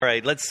All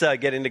right, let's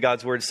get into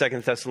God's Word, 2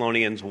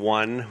 Thessalonians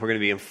 1. We're going to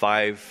be in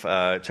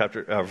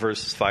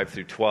verses 5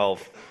 through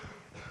 12.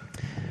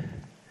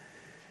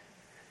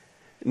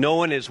 No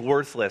one is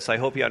worthless. I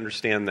hope you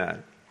understand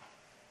that.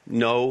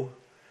 No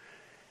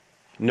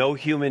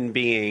human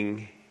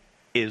being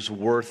is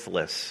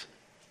worthless.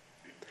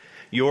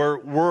 Your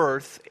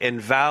worth and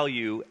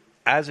value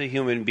as a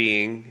human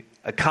being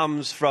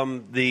comes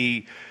from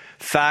the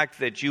fact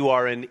that you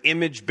are an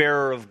image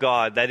bearer of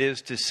God. That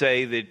is to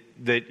say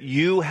that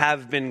you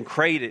have been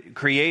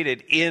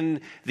created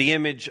in the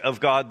image of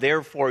God.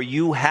 Therefore,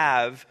 you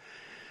have,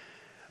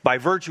 by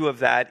virtue of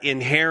that,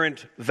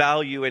 inherent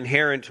value,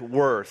 inherent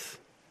worth.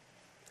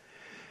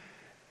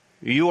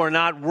 You are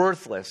not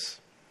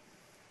worthless,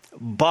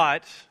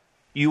 but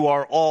you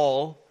are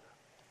all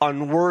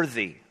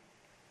unworthy.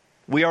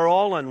 We are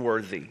all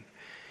unworthy.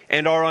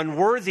 And our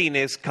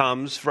unworthiness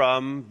comes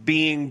from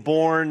being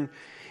born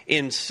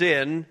in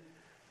sin,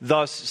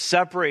 thus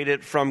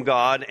separated from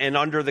God and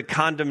under the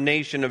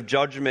condemnation of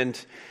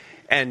judgment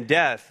and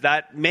death.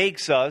 That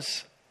makes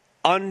us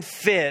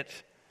unfit.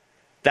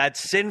 That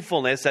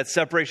sinfulness, that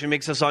separation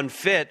makes us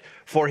unfit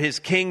for His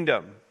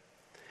kingdom.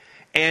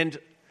 And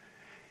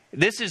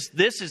this is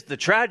the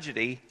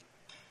tragedy,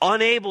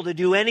 unable to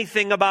do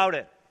anything about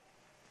it.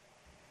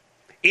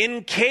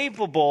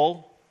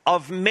 Incapable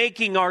of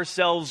making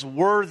ourselves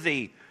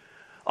worthy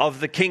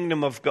of the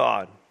kingdom of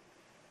God.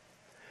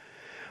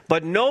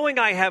 But knowing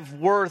I have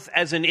worth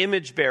as an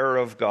image bearer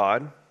of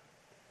God,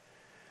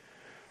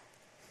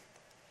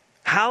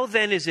 how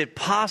then is it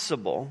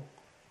possible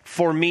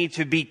for me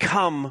to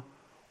become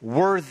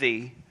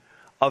worthy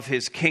of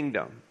His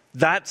kingdom?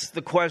 That's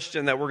the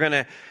question that we're going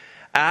to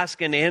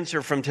ask and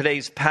answer from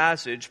today's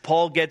passage.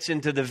 Paul gets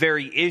into the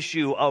very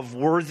issue of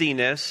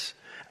worthiness,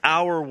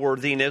 our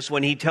worthiness,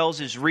 when he tells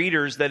his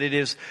readers that it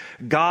is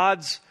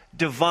God's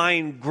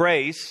divine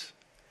grace.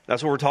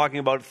 That's what we're talking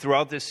about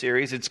throughout this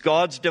series. It's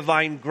God's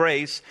divine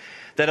grace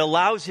that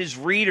allows His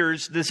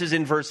readers, this is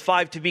in verse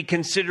 5, to be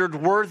considered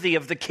worthy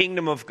of the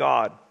kingdom of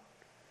God.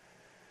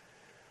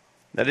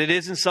 That it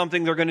isn't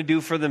something they're going to do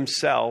for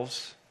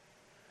themselves.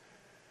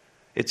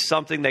 It's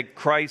something that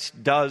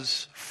Christ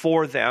does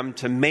for them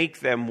to make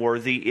them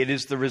worthy. It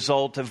is the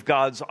result of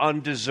God's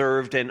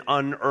undeserved and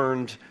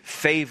unearned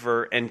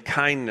favor and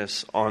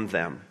kindness on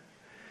them.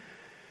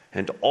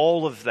 And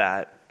all of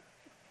that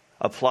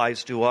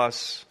applies to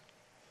us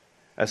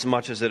as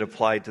much as it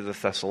applied to the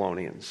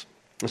Thessalonians.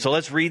 And so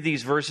let's read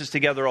these verses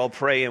together. I'll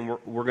pray, and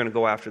we're going to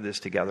go after this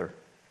together.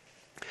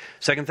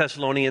 2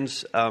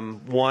 Thessalonians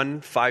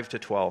 1, 5 to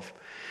 12.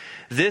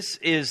 This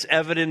is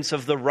evidence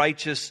of the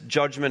righteous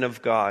judgment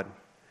of God,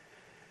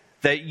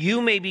 that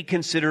you may be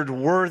considered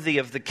worthy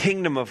of the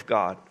kingdom of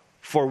God,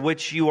 for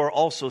which you are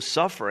also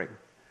suffering.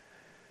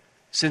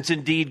 Since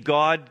indeed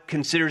God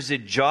considers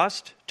it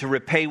just to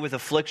repay with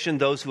affliction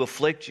those who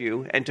afflict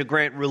you, and to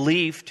grant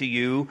relief to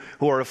you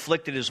who are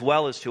afflicted as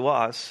well as to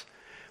us,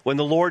 when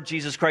the Lord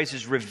Jesus Christ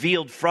is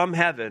revealed from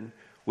heaven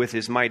with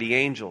His mighty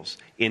angels,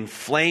 in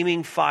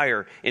flaming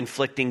fire,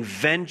 inflicting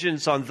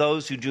vengeance on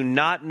those who do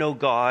not know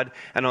God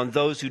and on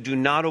those who do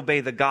not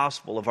obey the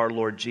gospel of our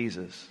Lord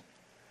Jesus.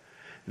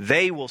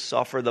 They will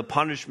suffer the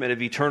punishment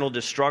of eternal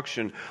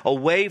destruction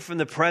away from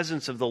the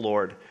presence of the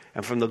Lord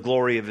and from the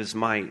glory of His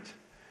might,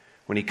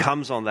 when He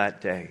comes on that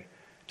day,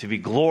 to be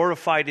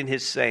glorified in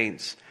His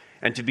saints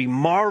and to be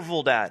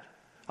marveled at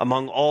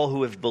among all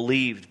who have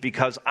believed,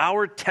 because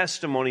our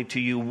testimony to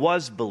you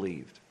was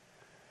believed.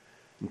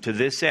 And to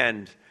this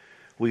end,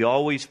 we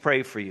always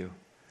pray for you,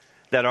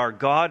 that our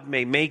God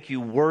may make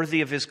you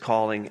worthy of His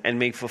calling and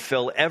may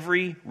fulfill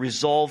every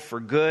resolve for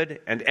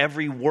good and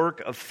every work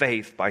of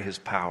faith by His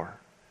power,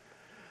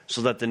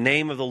 so that the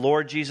name of the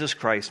Lord Jesus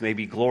Christ may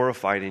be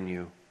glorified in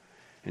you,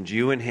 and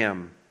you in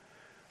Him,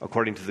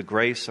 according to the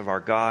grace of our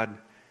God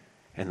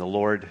and the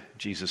Lord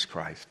Jesus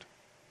Christ.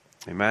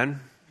 Amen?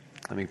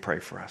 Let me pray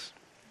for us.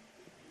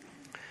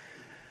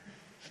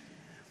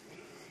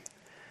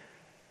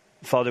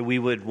 Father, we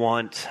would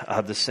want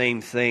the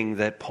same thing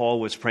that Paul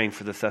was praying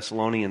for the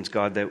Thessalonians,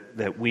 God,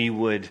 that we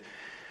would,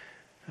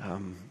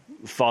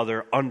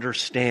 Father,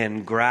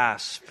 understand,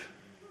 grasp,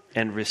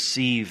 and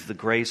receive the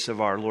grace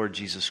of our Lord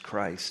Jesus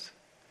Christ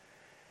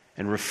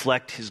and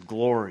reflect His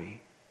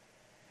glory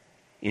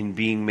in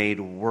being made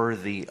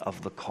worthy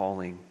of the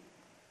calling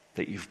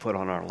that You've put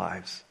on our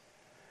lives.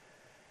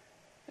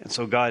 And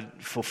so, God,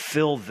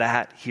 fulfill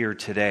that here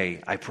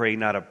today. I pray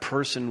not a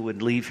person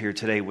would leave here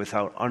today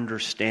without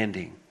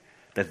understanding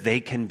that they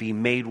can be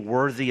made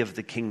worthy of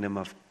the kingdom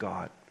of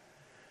God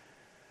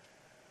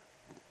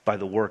by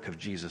the work of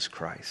Jesus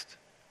Christ.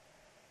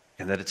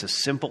 And that it's a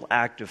simple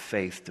act of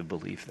faith to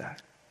believe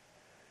that.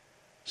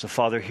 So,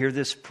 Father, hear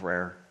this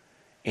prayer.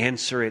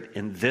 Answer it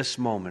in this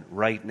moment,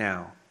 right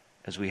now,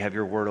 as we have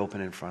Your word open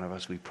in front of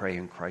us. We pray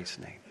in Christ's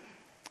name.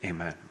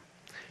 Amen.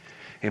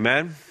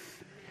 Amen?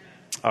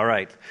 All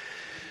right.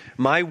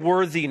 My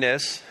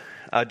worthiness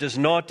does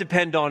not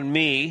depend on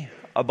me,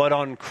 but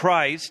on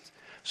Christ,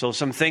 So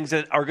some things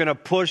that are going to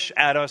push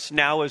at us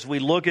now as we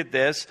look at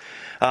this.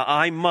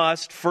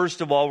 First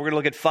of all, we're going to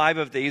look at 5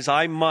 of these.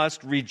 I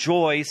must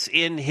rejoice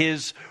in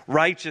His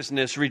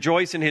righteousness.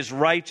 Rejoice in His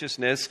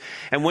righteousness.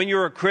 And when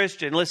you're a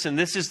Christian, listen,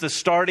 this is the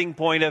starting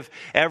point of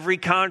every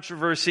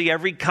controversy,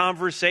 every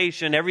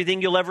conversation,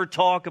 everything you'll ever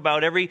talk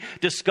about, every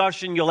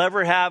discussion you'll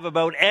ever have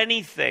about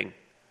anything.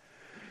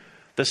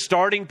 The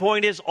starting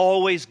point is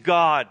always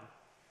God.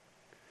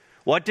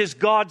 What does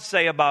God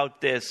say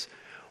about this?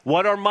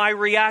 What are my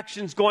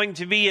reactions going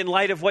to be in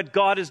light of what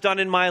God has done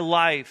in my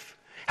life?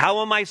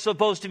 How am I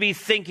supposed to be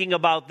thinking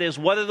about this?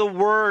 What are the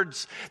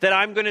words that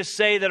I'm going to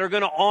say that are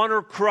going to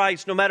honor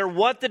Christ, no matter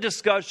what the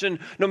discussion,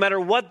 no matter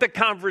what the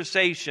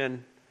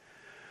conversation?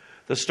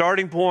 The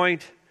starting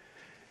point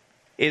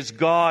is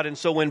God. And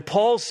so when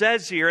Paul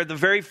says here at the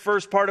very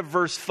first part of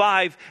verse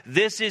 5,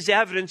 this is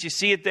evidence, you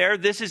see it there,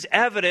 this is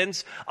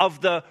evidence of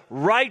the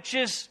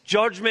righteous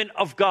judgment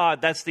of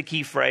God. That's the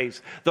key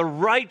phrase. The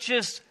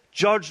righteous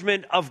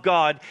judgment of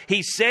God.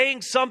 He's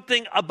saying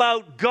something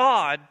about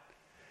God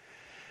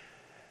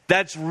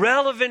that's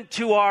relevant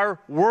to our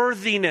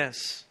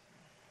worthiness.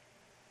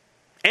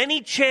 Any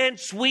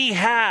chance we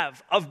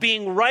have of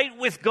being right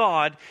with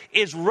God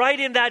is right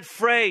in that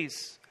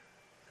phrase.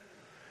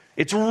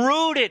 It's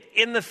rooted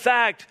in the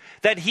fact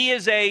that He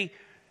is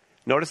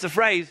notice the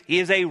phrase, He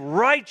is a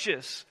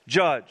righteous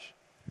judge.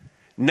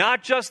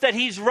 Not just that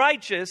He's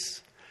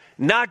righteous,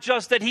 not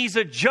just that He's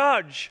a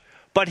judge,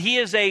 but He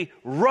is a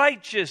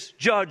righteous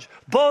judge.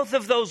 Both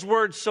of those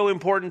words so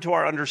important to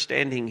our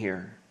understanding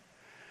here.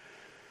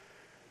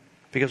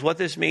 Because what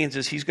this means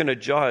is He's going to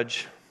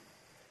judge.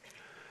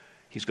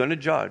 He's going to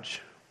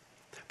judge.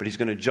 But He's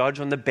going to judge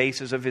on the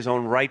basis of His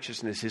own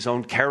righteousness, His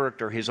own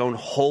character, His own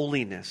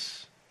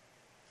holiness,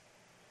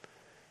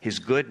 His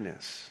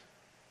goodness.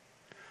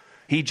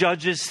 He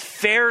judges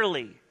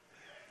fairly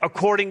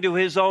according to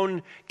His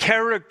own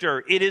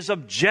character. It is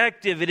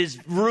objective. It is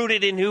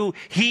rooted in who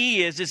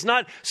He is. It's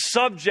not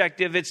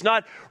subjective. It's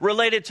not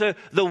related to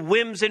the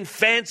whims and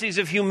fancies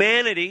of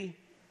humanity,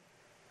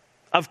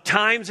 of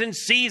times and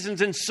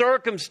seasons and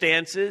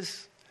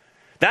circumstances.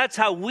 That's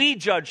how we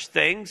judge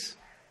things.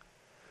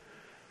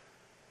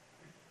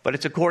 But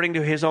it's according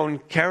to His own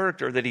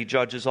character that He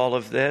judges all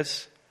of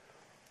this.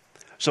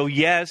 So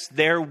yes,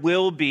 there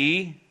will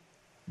be,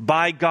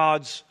 by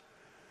God's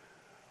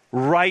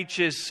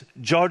righteous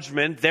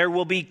judgment, there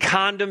will be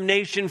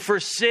condemnation for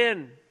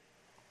sin.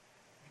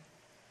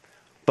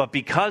 But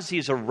because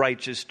He's a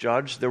righteous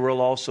judge, there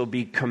will also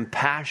be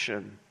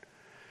compassion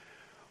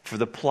for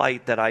the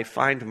plight that I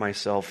find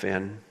myself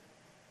in.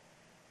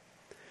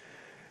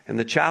 And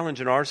the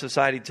challenge in our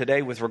society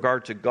today with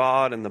regard to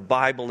God and the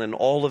Bible and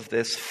all of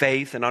this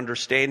faith and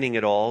understanding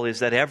it all is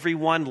that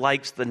everyone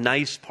likes the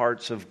nice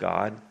parts of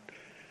God.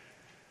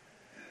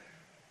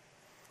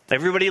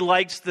 Everybody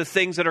likes the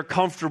things that are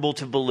comfortable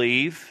to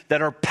believe,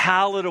 that are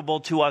palatable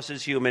to us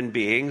as human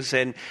beings,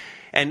 and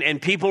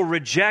people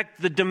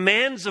reject the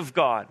demands of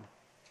God.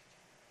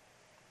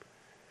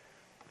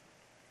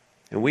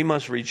 And we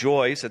must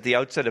rejoice at the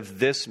outset of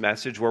this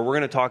message, where we're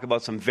going to talk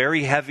about some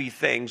very heavy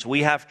things.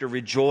 We have to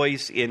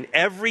rejoice in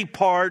every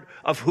part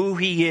of who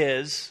He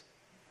is.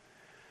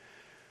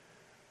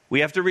 We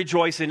have to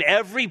rejoice in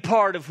every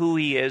part of who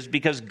He is,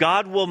 because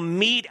God will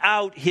mete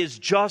out His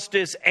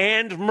justice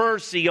and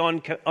mercy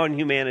on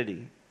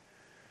humanity.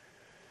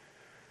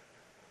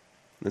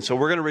 And so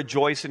we're going to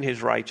rejoice in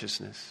His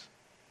righteousness.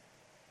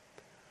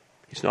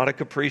 He's not a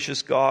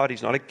capricious God.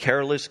 He's not a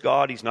careless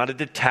God. He's not a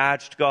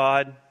detached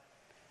God.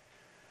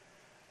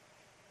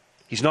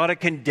 He's not a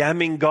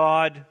condemning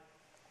God.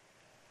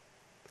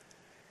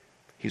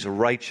 He's a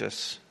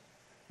righteous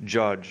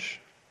judge.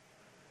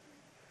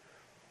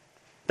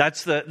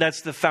 That's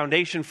the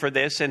foundation for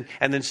this. And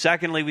then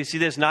secondly, we see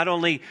this. Not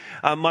only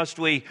must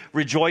we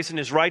rejoice in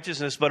His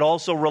righteousness, but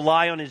also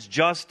rely on His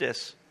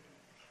justice.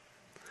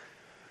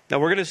 Now,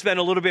 we're going to spend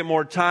a little bit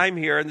more time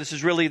here, and this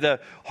is really the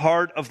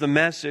heart of the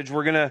message.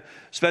 We're going to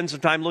spend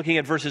some time looking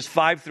at verses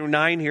 5 through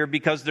 9 here,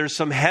 because there's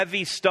some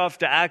heavy stuff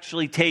to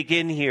actually take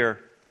in here.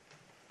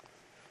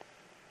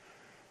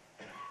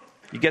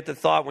 You get the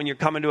thought when you're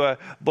coming to a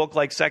book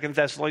like 2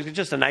 Thessalonians, it's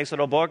just a nice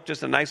little book to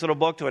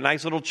a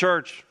nice little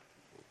church.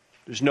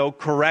 There's no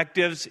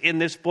correctives in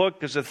this book,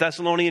 because the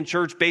Thessalonian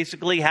church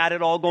basically had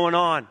it all going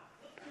on.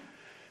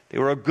 They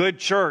were a good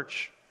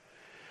church.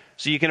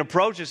 So you can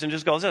approach this and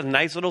just go, this is a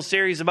nice little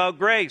series about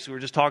grace. We were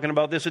just talking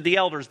about this with the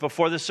elders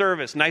before the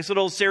service. Nice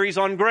little series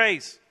on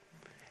grace.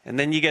 And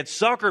then you get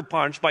sucker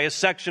punched by a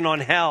section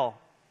on hell.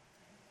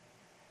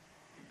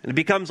 And it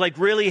becomes like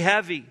really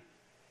heavy.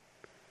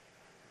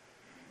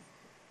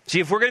 See,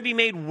 if we're going to be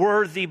made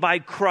worthy by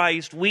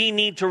Christ, we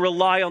need to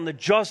rely on the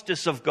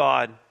justice of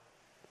God.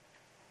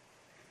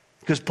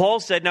 Because Paul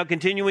said, now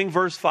continuing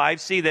verse 5,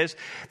 see this,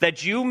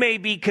 that you may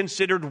be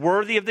considered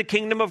worthy of the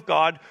kingdom of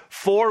God,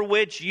 for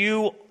which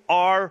you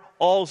are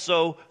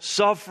also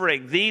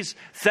suffering. These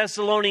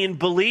Thessalonian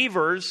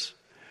believers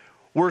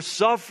were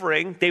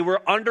suffering. They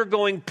were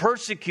undergoing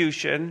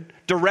persecution,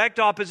 direct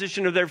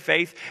opposition of their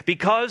faith,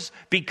 because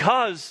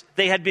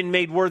they had been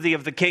made worthy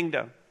of the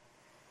kingdom.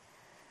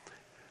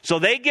 So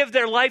they give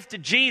their life to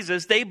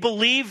Jesus. They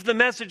believe the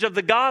message of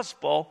the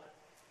gospel.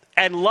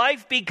 And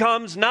life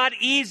becomes not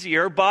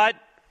easier, but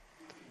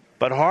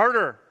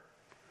harder.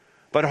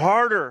 But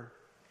harder.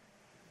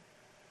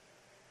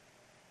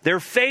 Their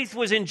faith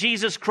was in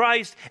Jesus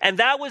Christ, and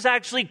that was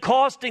actually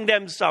costing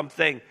them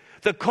something.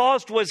 The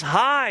cost was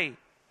high.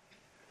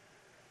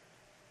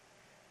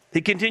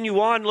 They continue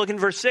on, look in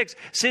verse 6.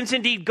 Since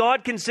indeed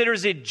God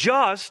considers it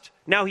just,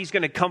 now he's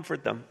going to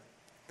comfort them.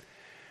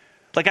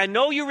 Like, I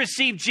know you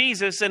received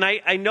Jesus, and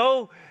I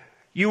know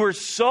you were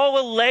so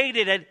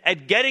elated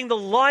at getting the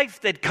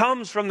life that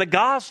comes from the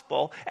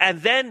gospel,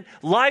 and then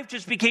life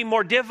just became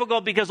more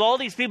difficult because all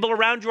these people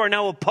around you are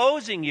now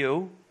opposing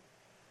you.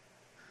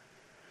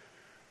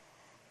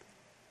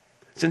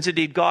 Since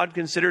indeed God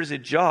considers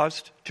it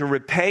just to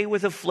repay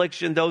with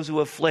affliction those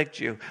who afflict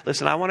you.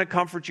 Listen, I want to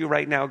comfort you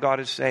right now, God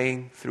is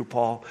saying through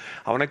Paul.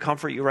 I want to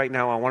comfort you right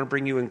now. I want to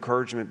bring you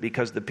encouragement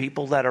because the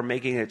people that are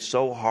making it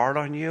so hard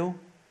on you,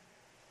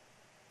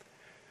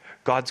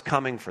 God's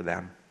coming for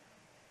them.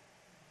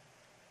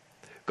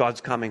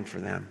 God's coming for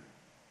them.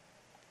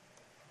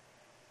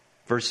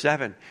 Verse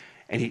 7,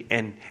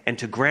 and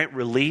to grant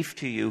relief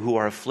to you who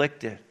are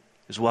afflicted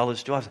as well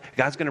as to us.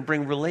 God's going to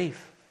bring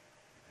relief.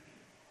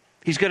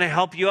 He's going to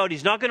help you out.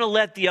 He's not going to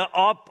let the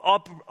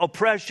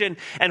oppression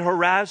and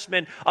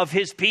harassment of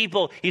his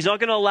people, he's not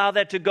going to allow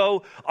that to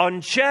go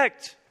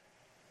unchecked.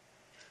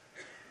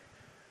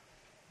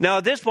 Now,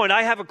 at this point,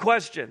 I have a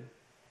question.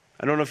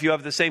 I don't know if you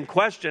have the same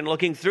question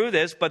looking through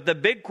this, but the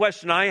big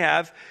question I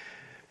have,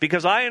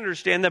 because I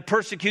understand that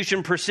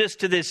persecution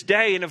persists to this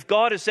day, and if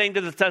God is saying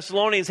to the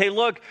Thessalonians, hey,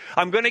 look,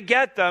 I'm going to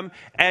get them,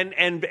 and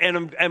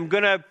I'm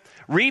going to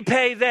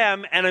repay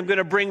them, and I'm going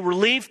to bring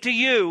relief to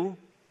you.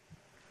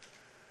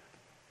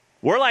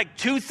 We're like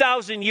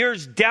 2,000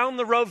 years down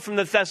the road from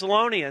the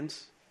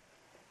Thessalonians.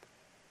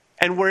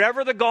 And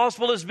wherever the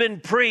gospel has been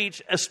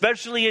preached,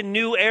 especially in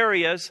new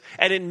areas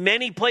and in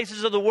many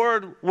places of the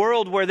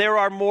world where there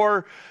are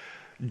more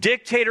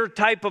dictator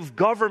type of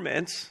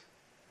governments,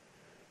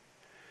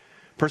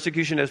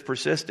 persecution has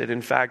persisted.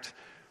 In fact,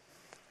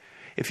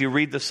 if you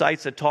read the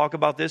sites that talk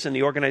about this and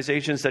the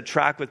organizations that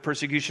track with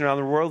persecution around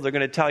the world, they're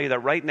going to tell you that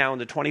right now in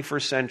the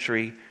 21st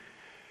century,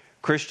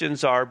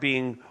 Christians are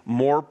being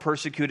more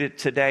persecuted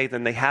today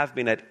than they have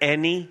been at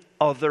any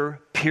other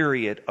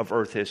period of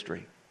earth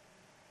history.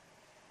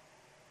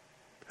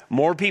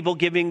 More people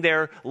giving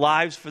their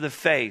lives for the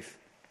faith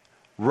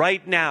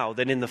right now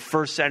than in the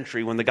first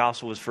century when the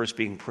gospel was first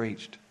being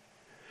preached.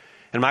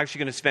 And I'm actually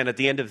going to spend at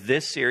the end of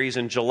this series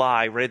in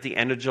July, right at the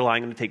end of July,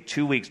 I'm going to take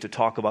 2 weeks to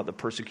talk about the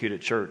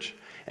persecuted church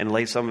and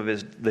lay some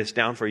of this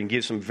down for you and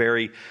give some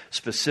very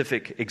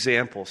specific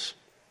examples.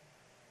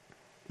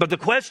 But the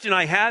question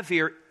I have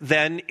here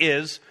then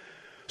is,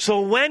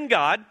 so when,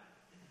 God,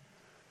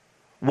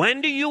 when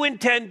do you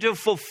intend to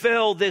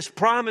fulfill this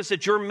promise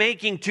that you're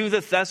making to the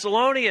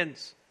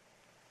Thessalonians?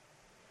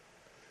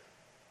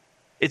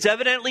 It's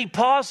evidently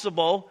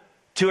possible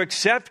to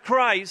accept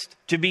Christ,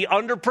 to be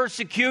under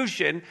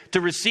persecution, to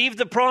receive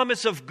the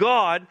promise of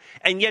God,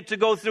 and yet to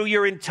go through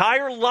your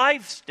entire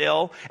life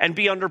still and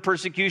be under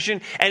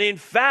persecution. And in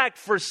fact,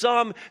 for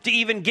some, to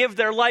even give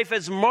their life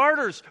as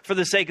martyrs for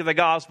the sake of the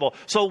gospel.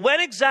 So when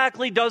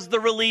exactly does the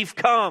relief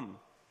come?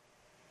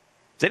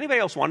 Is anybody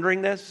else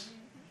wondering this?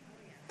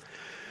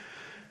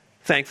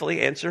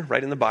 Thankfully, answer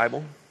right in the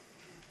Bible.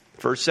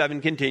 Verse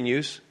 7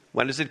 continues.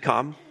 When does it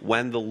come?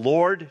 When the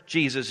Lord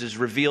Jesus is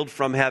revealed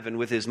from heaven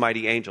with his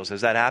mighty angels.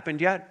 Has that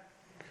happened yet?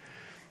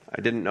 I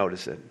didn't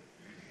notice it.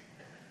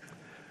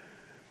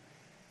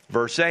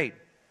 Verse 8.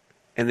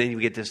 And then you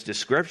get this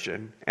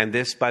description. And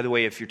this, by the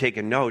way, if you're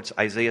taking notes,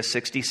 Isaiah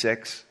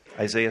 66,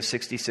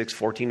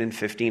 14 and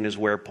 15 is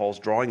where Paul's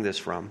drawing this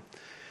from.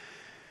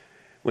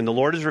 When the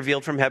Lord is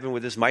revealed from heaven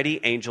with his mighty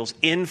angels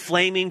in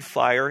flaming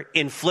fire,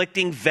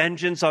 inflicting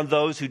vengeance on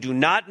those who do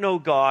not know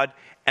God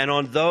and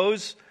on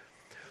those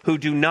who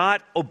do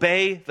not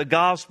obey the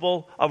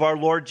gospel of our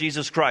Lord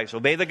Jesus Christ.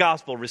 Obey the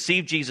gospel,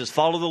 receive Jesus,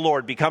 follow the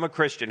Lord, become a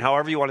Christian,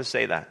 however you want to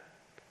say that.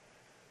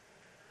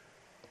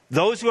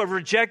 Those who have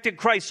rejected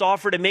Christ's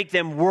offer to make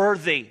them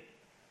worthy.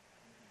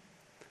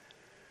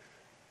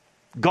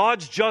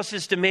 God's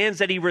justice demands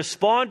that he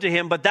respond to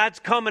him, but that's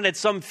coming at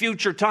some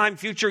future time,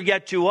 future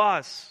yet to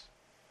us.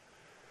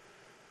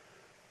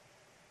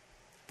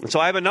 And so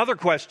I have another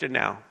question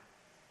now.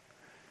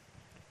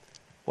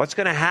 What's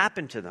going to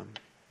happen to them?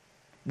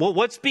 Well,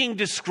 what's being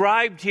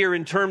described here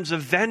in terms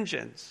of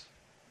vengeance?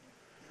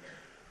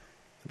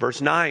 Verse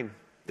 9,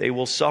 they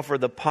will suffer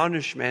the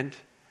punishment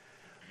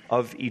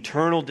of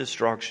eternal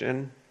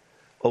destruction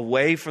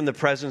away from the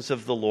presence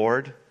of the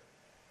Lord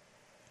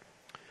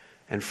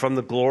and from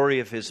the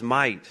glory of his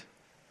might.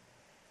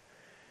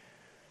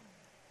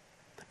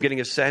 I'm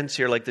getting a sense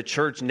here like the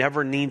church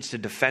never needs to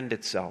defend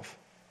itself.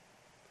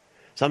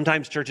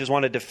 Sometimes churches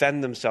want to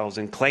defend themselves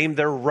and claim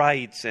their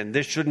rights and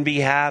this shouldn't be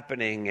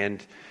happening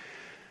and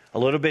a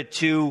little bit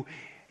too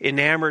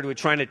enamored with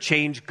trying to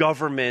change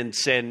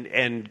governments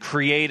and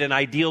create an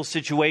ideal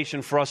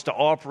situation for us to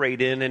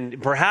operate in.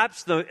 And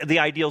perhaps the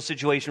ideal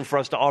situation for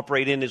us to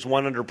operate in is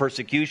one under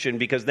persecution,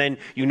 because then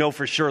you know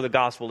for sure the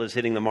gospel is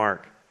hitting the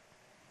mark.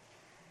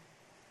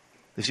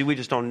 You see, we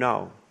just don't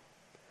know.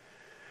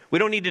 We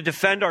don't need to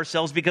defend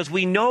ourselves because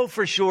we know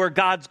for sure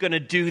God's going to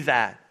do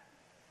that.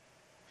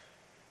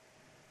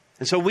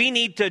 And so we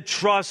need to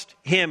trust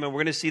Him. And we're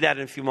going to see that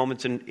in a few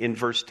moments in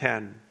verse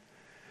 10.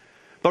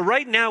 But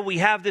right now we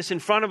have this in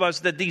front of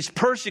us, that these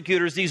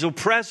persecutors, these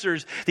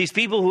oppressors, these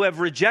people who have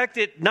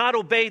rejected, not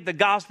obeyed the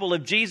gospel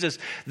of Jesus,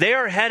 they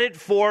are headed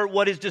for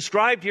what is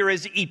described here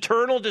as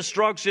eternal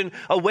destruction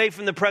away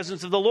from the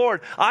presence of the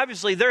Lord.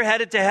 Obviously, they're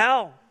headed to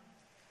hell.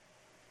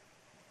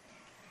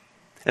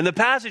 And the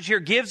passage here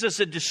gives us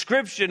a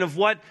description of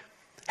what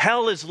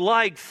hell is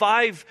like.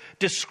 5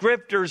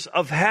 descriptors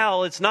of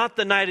hell. It's not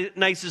the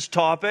nicest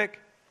topic.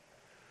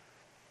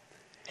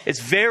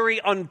 It's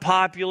very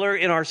unpopular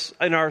in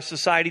our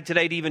society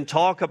today to even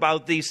talk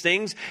about these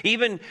things.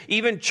 Even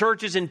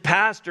churches and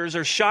pastors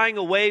are shying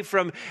away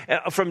from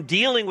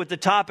dealing with the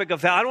topic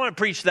of hell. I don't want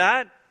to preach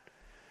that.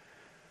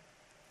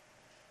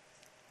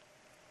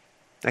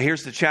 Now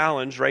here's the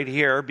challenge right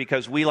here,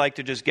 because we like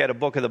to just get a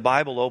book of the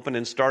Bible open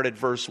and start at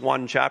verse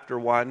 1, chapter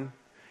 1,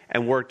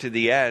 and work to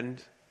the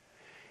end.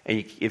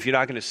 And if you're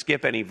not going to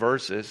skip any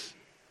verses,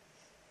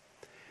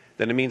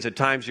 then it means at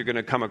times you're going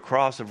to come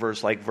across a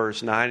verse like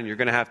verse 9 and you're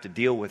going to have to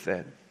deal with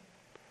it.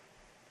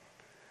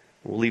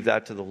 We'll leave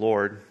that to the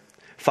Lord.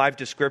 5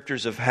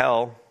 descriptors of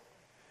hell.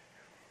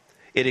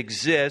 It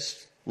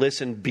exists,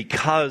 listen,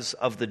 because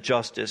of the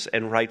justice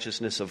and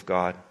righteousness of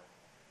God.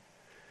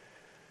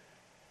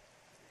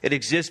 It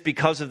exists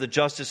because of the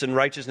justice and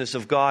righteousness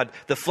of God.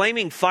 The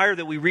flaming fire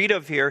that we read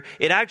of here,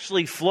 it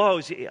actually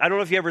flows. I don't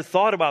know if you ever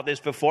thought about this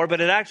before, but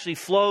it actually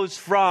flows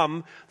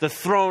from the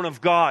throne of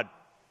God.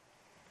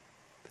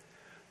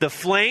 The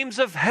flames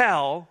of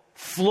hell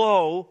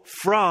flow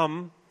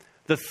from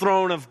the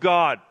throne of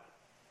God.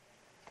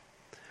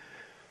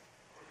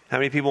 How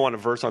many people want a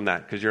verse on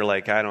that? Because you're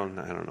like, I don't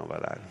know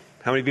about that.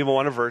 How many people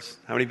want a verse?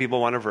 How many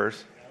people want a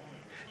verse?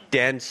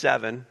 Daniel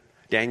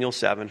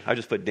 7. I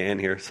just put Dan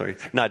here. Sorry.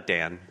 Not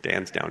Dan.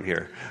 Dan's down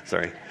here.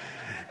 Sorry.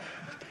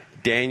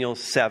 Daniel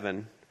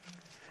 7,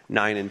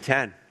 9 and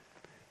 10.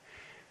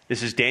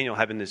 This is Daniel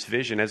having this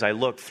vision. As I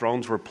looked,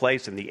 thrones were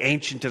placed, and the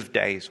Ancient of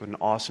Days, what an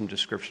awesome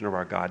description of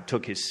our God,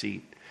 took his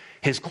seat.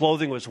 His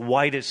clothing was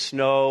white as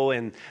snow,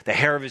 and the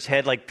hair of his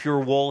head like pure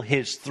wool.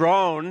 His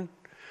throne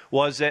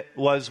was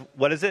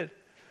what is it?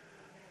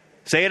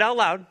 Say it out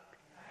loud.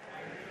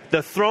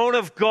 The throne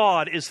of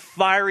God is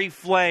fiery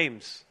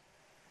flames.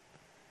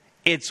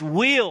 Its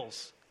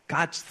wheels,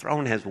 God's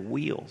throne has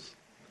wheels,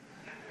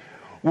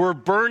 were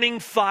burning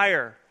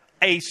fire.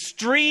 A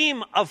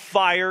stream of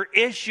fire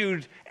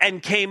issued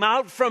and came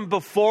out from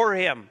before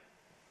him.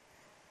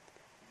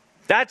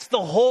 That's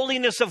the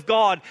holiness of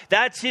God.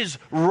 That's His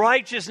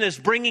righteousness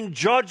bringing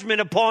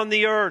judgment upon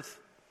the earth.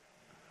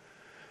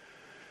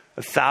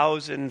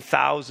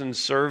 1,000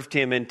 served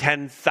Him, and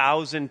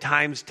 10,000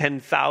 times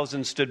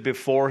 10,000 stood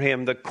before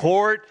Him. The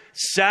court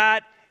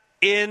sat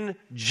in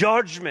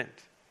judgment,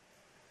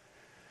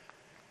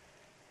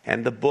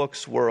 and the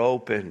books were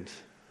opened.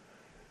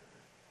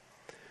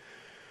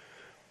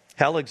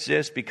 Hell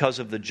exists because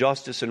of the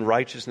justice and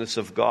righteousness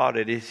of God.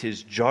 It is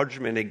His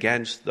judgment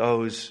against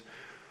those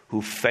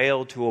who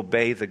fail to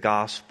obey the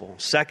gospel.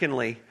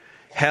 Secondly,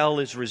 hell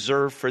is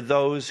reserved for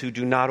those who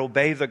do not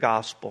obey the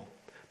gospel.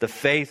 The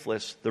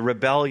faithless, the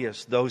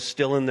rebellious, those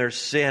still in their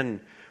sin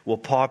will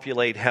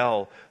populate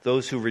hell.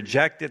 Those who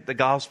rejected the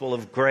gospel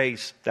of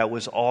grace that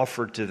was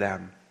offered to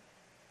them.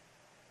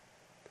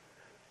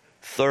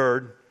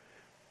 Third,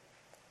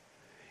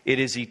 it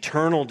is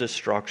eternal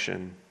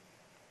destruction.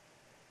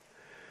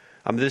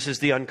 This is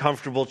the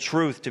uncomfortable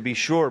truth, to be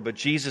sure, but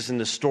Jesus, in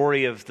the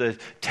story of the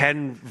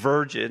 10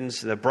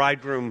 virgins, the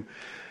bridegroom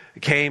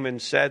came and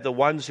said, the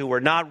ones who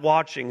were not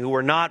watching, who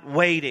were not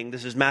waiting,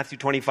 this is Matthew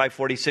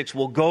 25:46,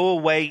 will go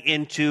away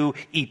into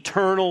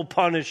eternal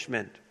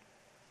punishment,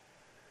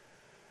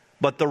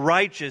 but the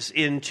righteous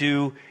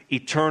into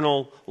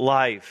eternal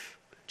life.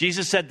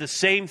 Jesus said the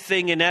same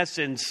thing in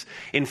essence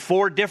in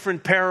 4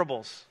 different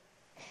parables.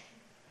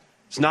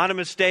 It's not a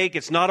mistake.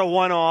 It's not a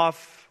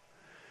one-off.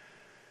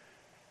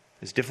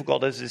 As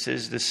difficult as this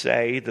is to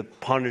say, the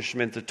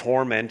punishment, the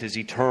torment is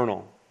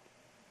eternal.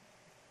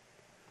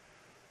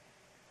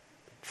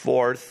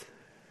 Fourth,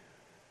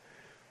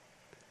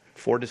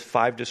 4 to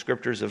 5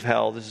 descriptors of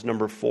hell. This is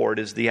number 4. It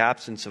is the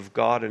absence of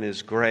God and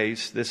His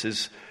grace. This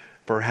is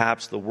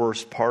perhaps the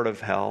worst part of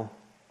hell.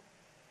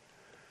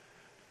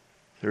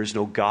 There is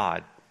no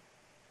God.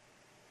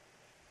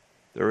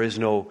 There is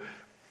no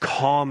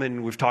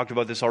common, we've talked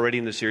about this already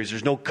in the series,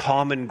 there's no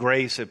common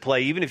grace at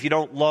play. Even if you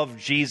don't love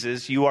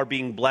Jesus, you are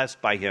being blessed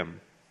by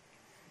Him.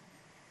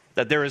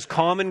 That there is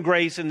common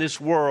grace in this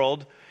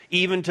world,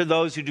 even to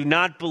those who do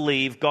not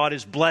believe. God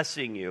is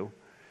blessing you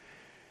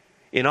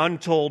in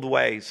untold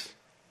ways.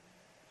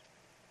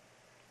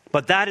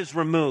 But that is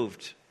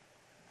removed.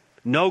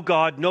 No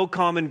God, no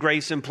common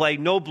grace in play,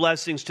 no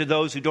blessings to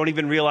those who don't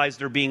even realize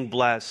they're being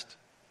blessed.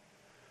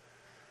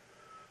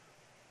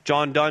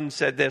 John Donne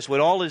said this: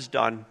 when all is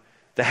done,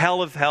 the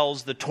hell of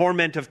hells, the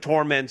torment of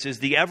torments is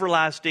the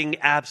everlasting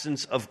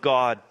absence of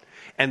God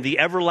and the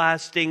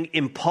everlasting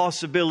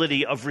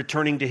impossibility of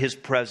returning to his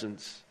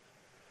presence.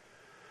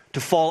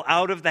 To fall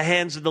out of the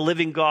hands of the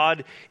living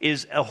God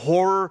is a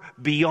horror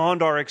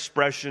beyond our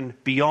expression,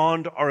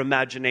 beyond our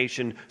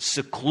imagination,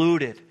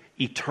 secluded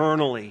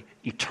eternally,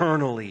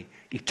 eternally,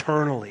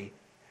 eternally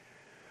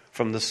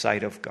from the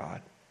sight of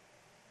God.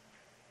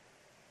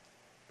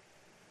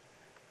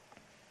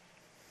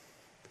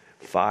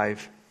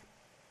 5.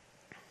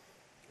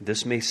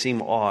 This may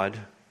seem odd,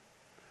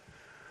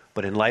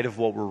 but in light of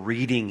what we're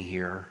reading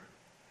here,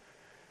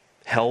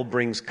 hell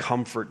brings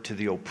comfort to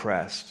the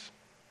oppressed.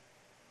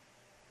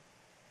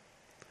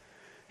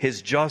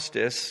 His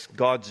justice,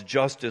 God's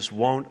justice,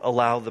 won't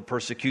allow the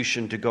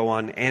persecution to go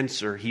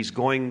unanswered. He's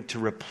going to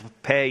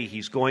repay.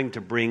 He's going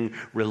to bring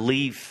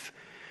relief.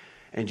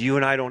 And you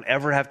and I don't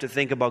ever have to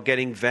think about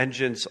getting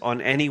vengeance on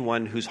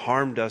anyone who's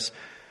harmed us.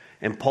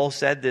 And Paul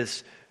said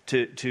this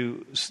to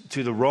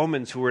the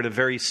Romans who were in a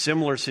very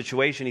similar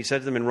situation. He said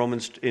to them in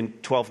Romans in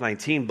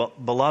 12:19,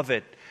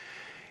 "Beloved,"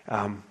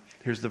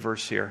 here's the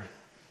verse here,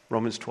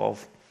 Romans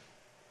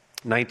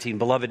 12:19,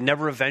 "Beloved,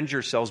 never avenge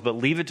yourselves, but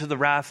leave it to the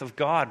wrath of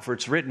God. For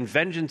it's written,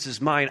 'Vengeance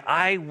is mine,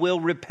 I will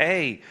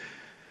repay,'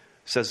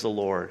 says the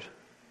Lord."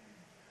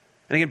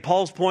 And again,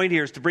 Paul's point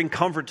here is to bring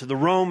comfort to the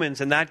Romans,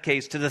 in that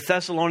case, to the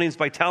Thessalonians,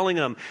 by telling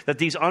them that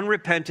these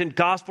unrepentant,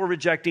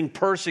 gospel-rejecting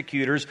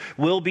persecutors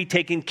will be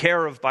taken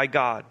care of by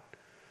God,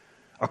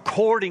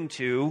 according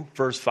to,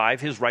 verse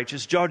 5, his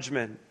righteous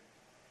judgment.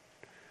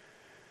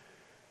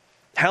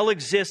 Hell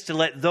exists to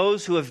let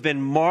those who have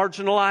been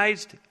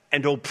marginalized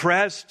and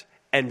oppressed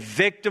and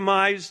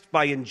victimized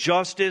by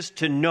injustice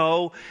to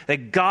know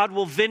that God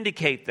will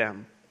vindicate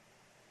them.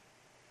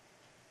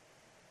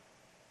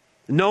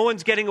 No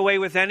one's getting away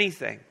with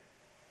anything.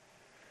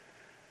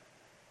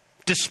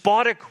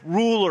 Despotic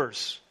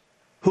rulers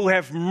who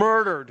have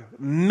murdered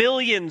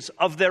millions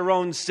of their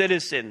own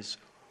citizens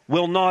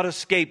will not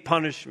escape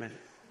punishment.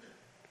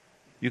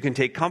 You can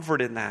take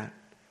comfort in that.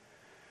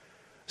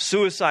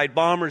 Suicide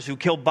bombers who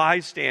kill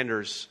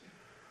bystanders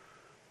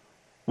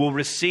will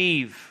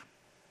receive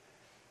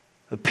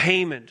a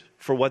payment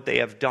for what they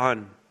have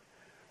done.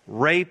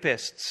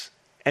 Rapists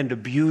and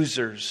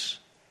abusers,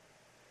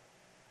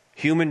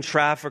 human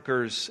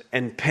traffickers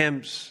and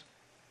pimps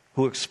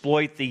who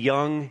exploit the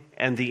young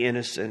and the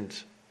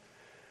innocent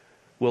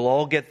will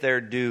all get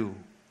their due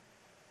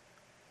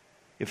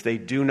if they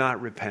do not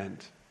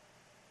repent.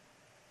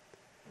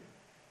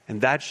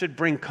 And that should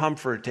bring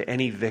comfort to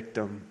any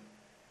victim,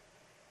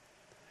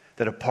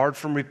 that apart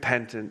from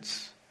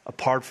repentance,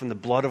 apart from the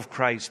blood of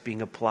Christ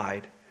being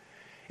applied,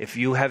 if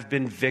you have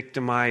been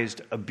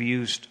victimized,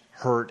 abused,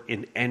 hurt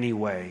in any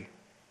way,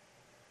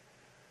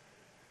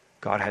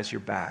 God has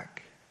your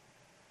back.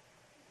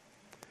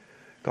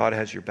 God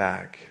has your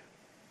back.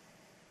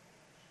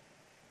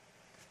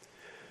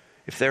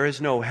 If there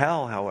is no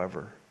hell,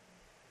 however,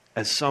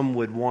 as some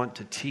would want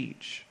to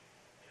teach,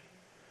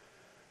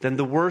 then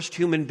the worst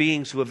human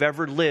beings who have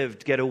ever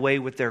lived get away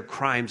with their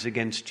crimes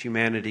against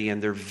humanity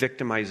and their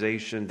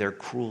victimization, their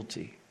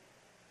cruelty.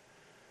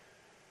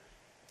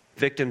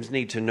 Victims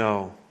need to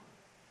know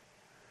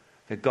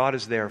that God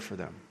is there for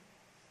them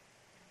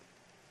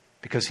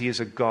because He is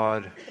a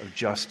God of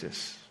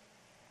justice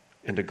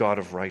and a God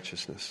of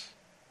righteousness.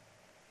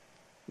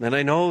 And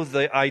I know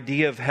the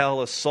idea of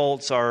hell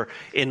assaults are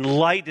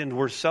enlightened.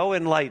 We're so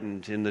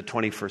enlightened in the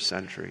 21st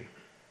century.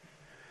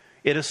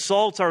 It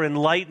assaults our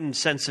enlightened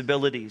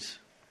sensibilities.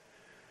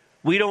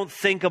 We don't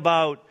think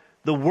about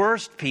the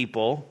worst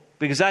people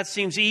because that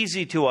seems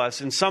easy to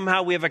us. And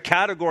somehow we have a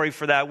category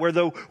for that where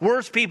the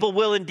worst people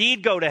will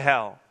indeed go to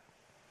hell.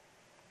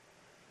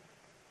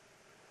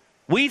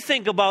 We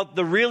think about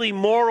the really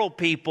moral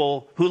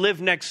people who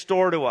live next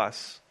door to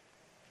us,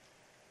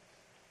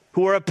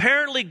 who are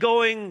apparently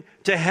going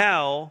to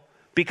hell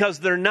because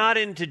they're not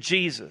into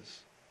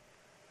Jesus.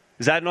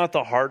 Is that not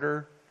the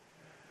harder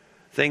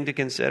thing to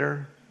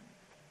consider?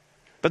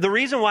 But the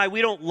reason why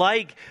we don't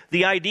like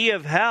the idea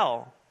of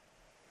hell,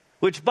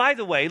 which, by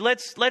the way,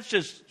 let's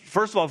just,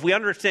 first of all, if we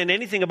understand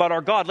anything about our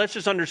God, let's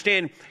just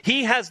understand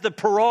He has the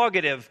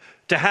prerogative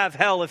to have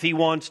hell if He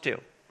wants to,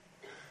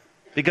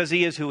 because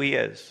He is who He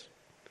is.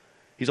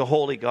 He's a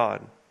holy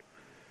God.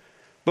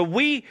 But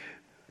we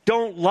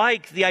don't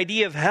like the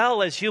idea of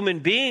hell as human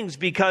beings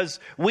because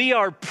we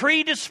are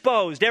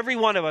predisposed, every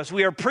one of us,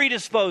 we are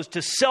predisposed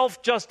to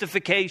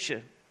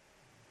self-justification.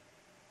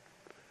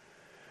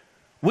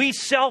 We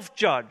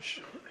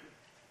self-judge,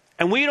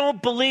 and we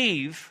don't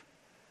believe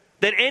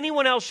that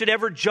anyone else should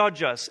ever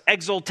judge us.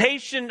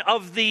 Exaltation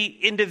of the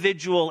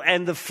individual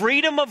and the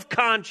freedom of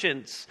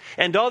conscience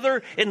and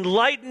other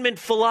enlightenment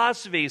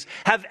philosophies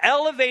have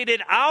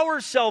elevated our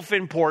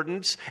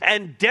self-importance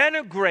and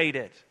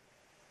denigrated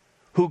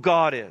who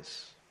God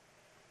is.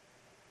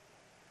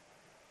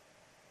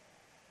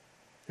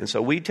 And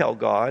so we tell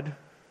God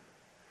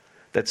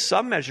that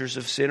some measures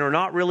of sin are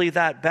not really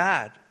that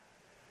bad.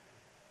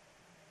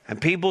 And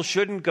people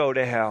shouldn't go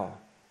to hell.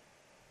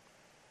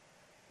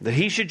 That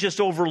he should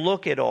just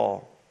overlook it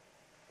all.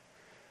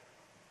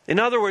 In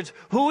other words,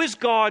 who is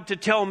God to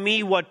tell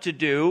me what to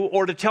do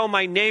or to tell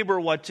my neighbor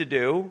what to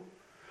do?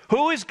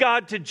 Who is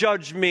God to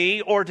judge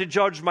me or to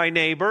judge my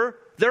neighbor?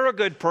 They're a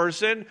good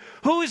person.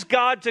 Who is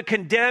God to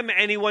condemn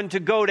anyone to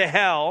go to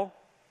hell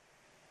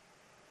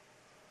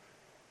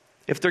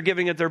if they're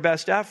giving it their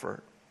best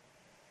effort?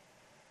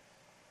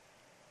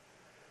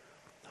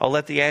 I'll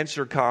let the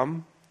answer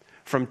come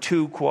from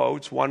two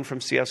quotes, one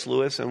from C.S.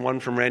 Lewis and one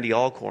from Randy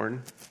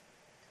Alcorn.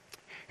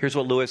 Here's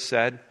what Lewis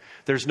said: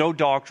 "There's no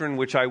doctrine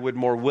which I would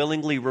more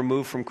willingly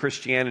remove from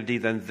Christianity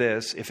than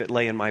this, if it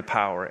lay in my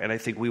power." And I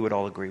think we would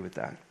all agree with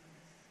that.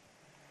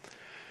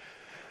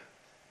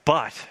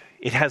 But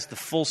it has the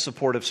full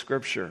support of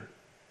Scripture,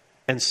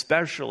 and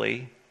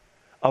especially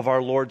of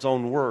our Lord's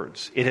own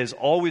words. It has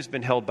always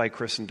been held by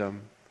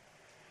Christendom,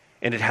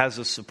 and it has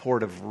the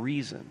support of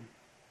reason,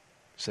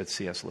 said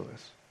C.S.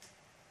 Lewis.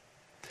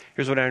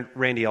 Here's what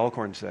Randy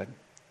Alcorn said: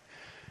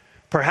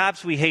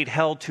 "Perhaps we hate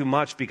hell too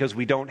much because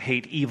we don't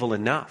hate evil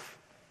enough.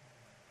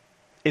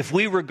 If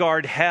we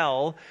regard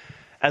hell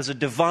as a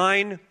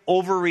divine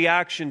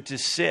overreaction to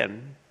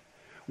sin,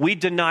 we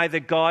deny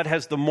that God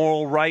has the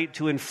moral right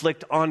to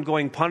inflict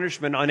ongoing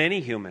punishment on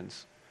any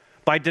humans.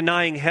 By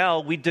denying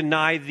hell, we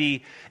deny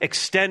the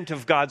extent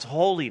of God's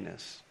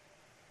holiness.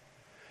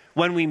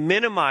 When we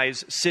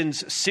minimize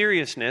sin's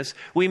seriousness,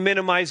 we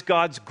minimize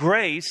God's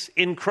grace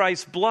in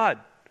Christ's blood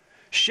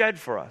shed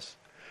for us.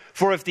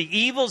 For if the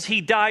evils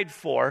he died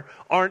for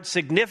aren't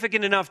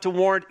significant enough to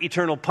warrant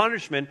eternal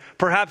punishment,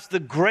 perhaps the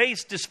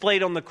grace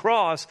displayed on the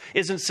cross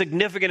isn't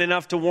significant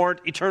enough to warrant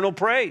eternal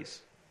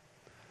praise.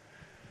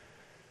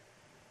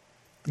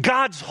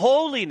 God's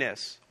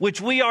holiness, which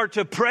we are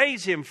to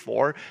praise him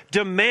for,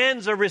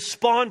 demands a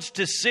response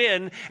to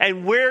sin,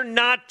 and we're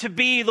not to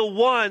be the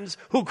ones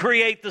who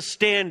create the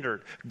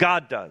standard.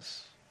 God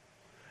does.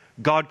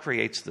 God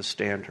creates the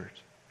standard.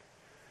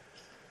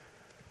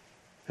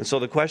 And so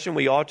the question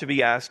we ought to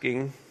be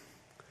asking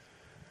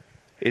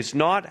is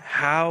not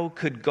how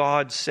could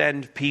God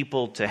send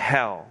people to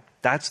hell?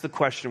 That's the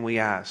question we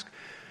ask.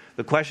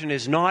 The question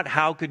is not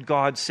how could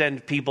God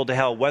send people to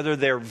hell, whether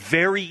they're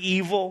very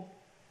evil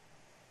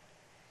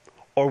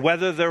or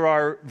whether there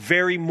are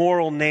very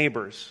moral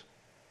neighbors.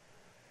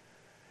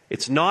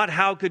 It's not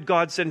how could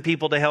God send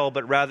people to hell,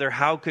 but rather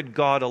how could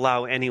God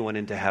allow anyone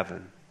into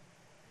heaven?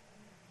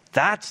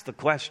 That's the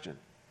question.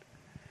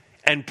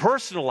 And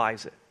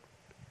personalize it.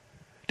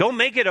 Don't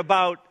make it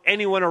about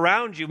anyone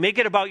around you. Make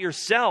it about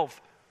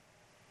yourself.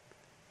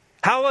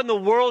 How in the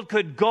world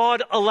could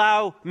God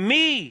allow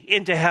me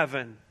into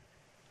heaven?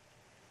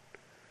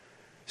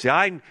 See,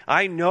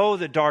 I know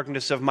the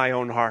darkness of my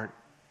own heart.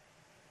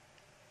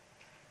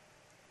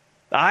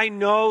 I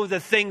know the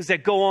things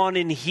that go on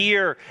in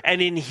here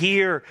and in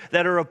here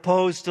that are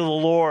opposed to the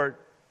Lord.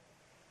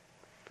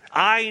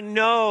 I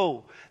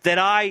know that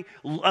I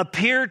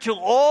appear to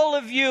all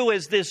of you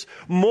as this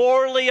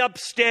morally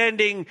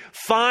upstanding,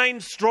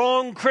 fine,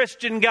 strong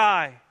Christian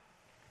guy.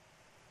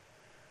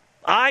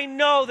 I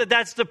know that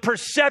that's the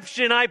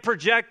perception I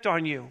project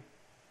on you.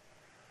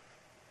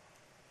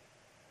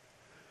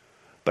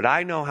 But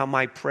I know how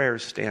my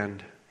prayers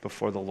stand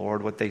before the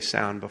Lord, what they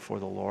sound before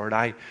the Lord.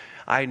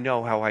 I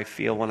know how I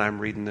feel when I'm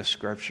reading the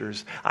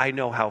Scriptures. I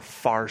know how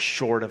far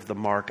short of the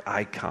mark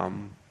I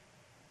come.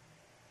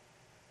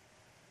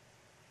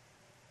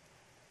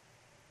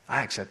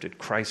 I accepted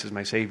Christ as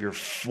my Savior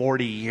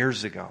 40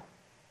 years ago.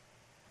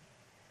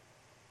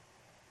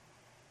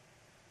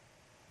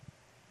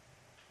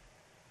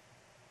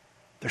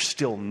 There's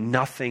still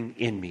nothing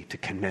in me to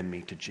commend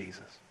me to Jesus.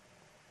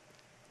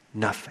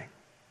 Nothing.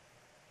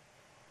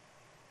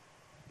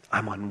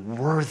 I'm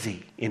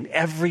unworthy in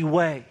every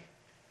way.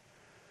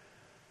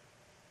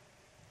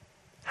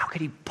 How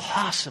could he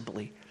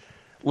possibly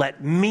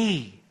let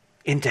me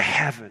into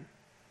heaven?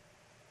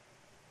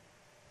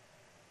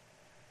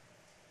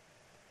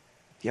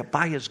 Yet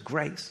by his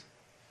grace,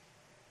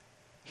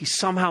 he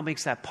somehow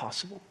makes that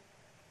possible.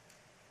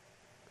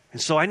 And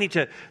so I need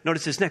to,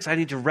 notice this next, I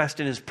need to rest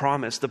in his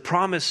promise. The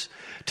promise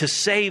to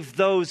save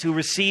those who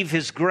receive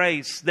his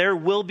grace. There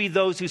will be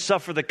those who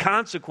suffer the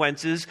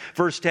consequences.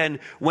 Verse 10,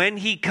 when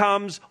he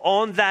comes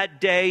on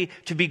that day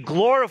to be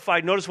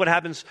glorified. Notice what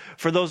happens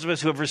for those of us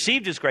who have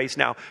received his grace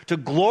now. To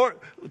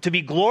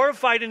be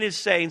glorified in his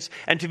saints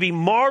and to be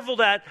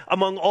marveled at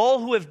among all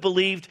who have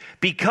believed,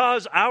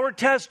 because our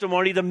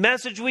testimony, the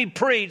message we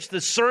preached,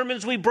 the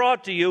sermons we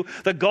brought to you,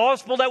 the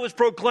gospel that was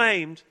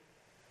proclaimed,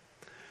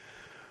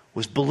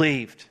 was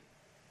believed.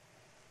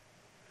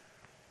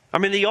 I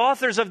mean, the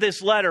authors of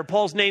this letter,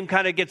 Paul's name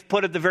kind of gets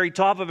put at the very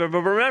top of it.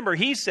 But remember,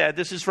 he said,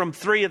 this is from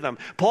three of them.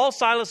 Paul,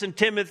 Silas, and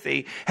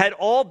Timothy had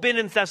all been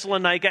in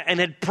Thessalonica and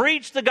had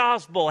preached the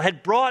gospel,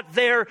 had brought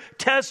their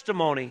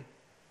testimony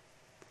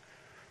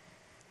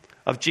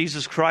of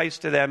Jesus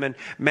Christ to them. And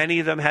many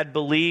of them had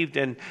believed.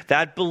 And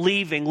that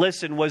believing,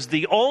 listen, was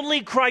the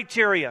only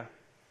criteria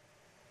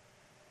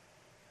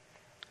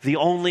the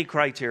only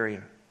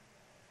criteria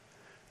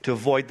to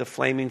avoid the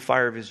flaming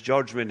fire of his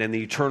judgment and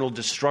the eternal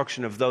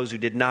destruction of those who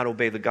did not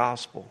obey the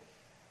gospel.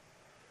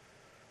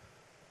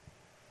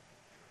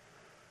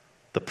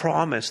 The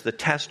promise, the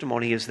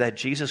testimony is that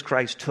Jesus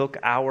Christ took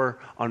our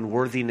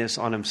unworthiness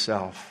on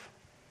himself.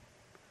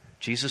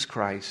 Jesus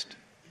Christ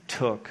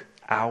took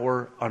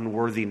our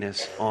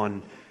unworthiness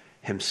on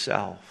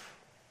himself.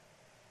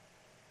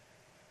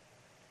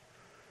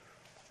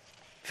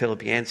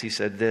 Philip Yancey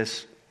said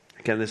this.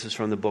 Again, this is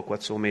from the book,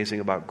 What's So Amazing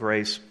About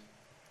Grace.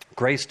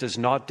 Grace does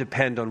not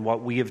depend on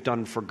what we have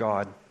done for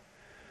God,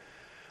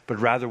 but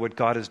rather what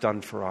God has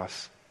done for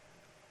us.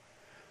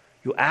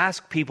 You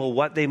ask people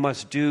what they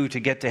must do to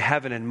get to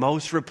heaven, and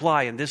most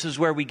reply, and this is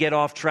where we get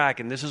off track,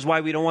 and this is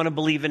why we don't want to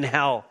believe in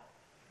hell.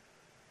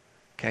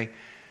 Okay?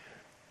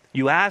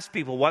 You ask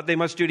people what they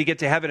must do to get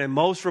to heaven, and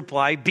most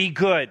reply, be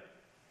good.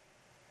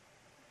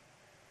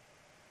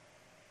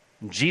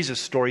 And Jesus'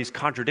 stories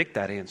contradict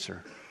that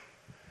answer.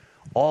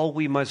 All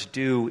we must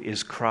do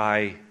is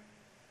cry,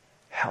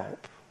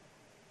 help.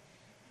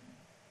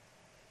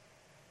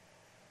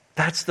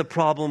 That's the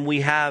problem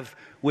we have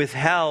with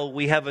hell.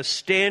 We have a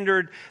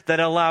standard that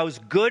allows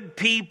good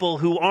people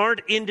who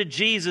aren't into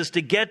Jesus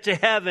to get to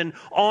heaven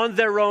on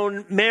their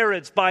own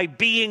merits by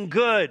being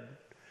good.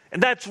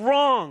 And that's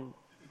wrong.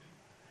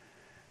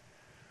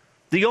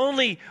 The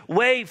only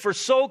way for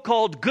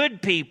so-called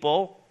good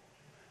people,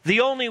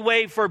 the only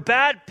way for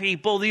bad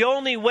people, the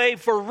only way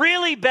for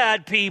really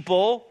bad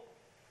people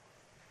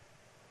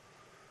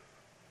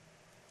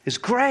is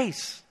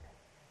grace.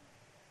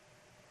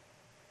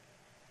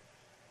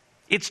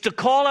 It's to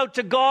call out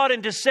to God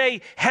and to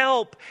say,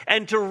 help,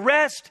 and to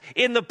rest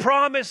in the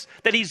promise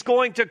that He's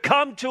going to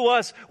come to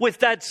us with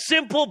that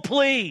simple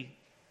plea.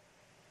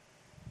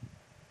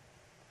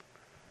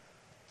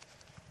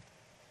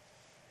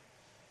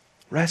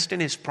 Rest in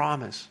His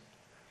promise.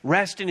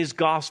 Rest in His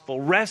gospel.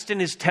 Rest in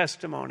His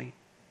testimony.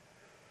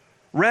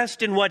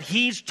 Rest in what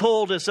He's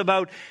told us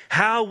about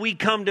how we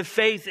come to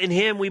faith in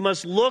Him. We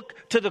must look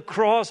to the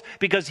cross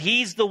because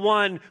He's the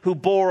one who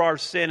bore our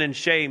sin and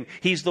shame.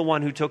 He's the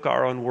one who took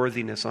our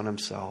unworthiness on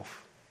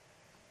Himself.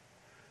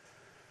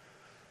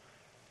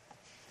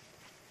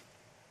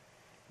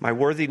 My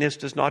worthiness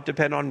does not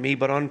depend on me,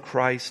 but on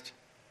Christ.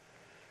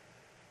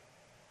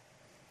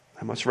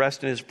 I must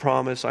rest in His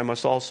promise. I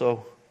must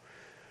also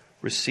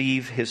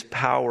receive His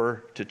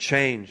power to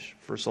change.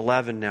 Verse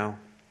 11 now.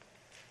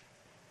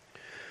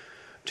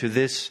 To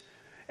this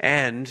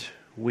end,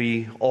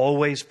 we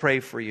always pray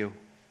for you.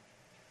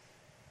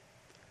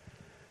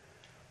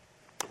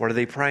 What are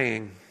they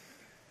praying?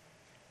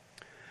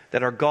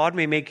 That our God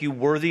may make you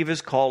worthy of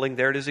His calling,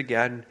 there it is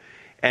again,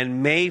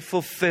 and may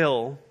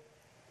fulfill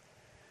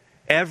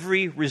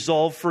every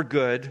resolve for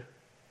good.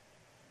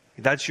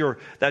 That's your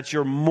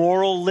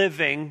moral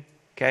living,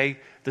 okay?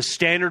 The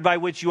standard by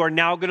which you are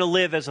now going to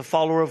live as a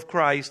follower of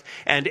Christ,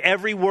 and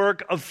every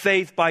work of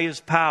faith by His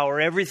power,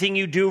 everything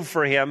you do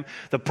for Him,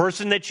 the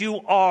person that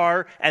you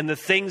are and the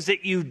things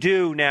that you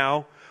do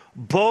now,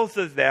 both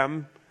of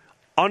them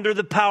under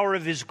the power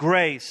of His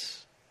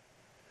grace.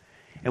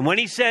 And when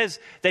He says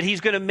that He's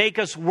going to make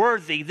us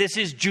worthy, this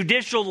is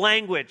judicial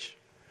language.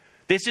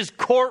 This is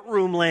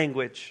courtroom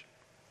language.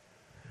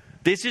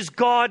 This is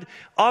God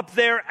up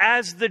there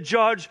as the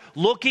judge,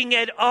 looking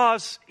at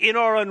us in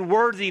our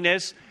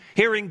unworthiness,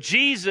 hearing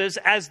Jesus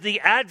as the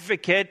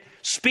advocate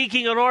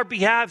speaking on our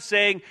behalf,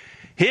 saying,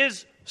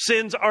 His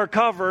sins are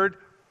covered.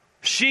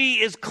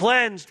 She is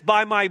cleansed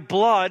by my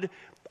blood.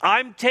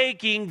 I'm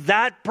taking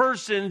that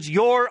person's,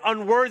 your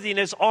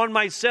unworthiness on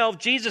myself.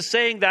 Jesus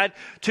saying that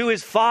to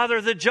His Father,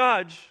 the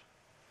judge.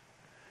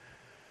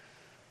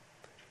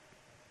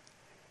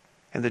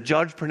 And the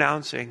judge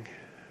pronouncing,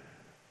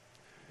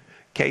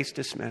 case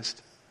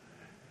dismissed.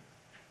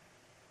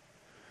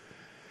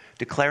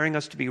 Declaring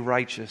us to be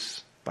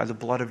righteous by the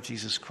blood of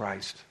Jesus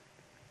Christ.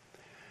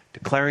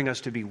 Declaring us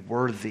to be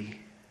worthy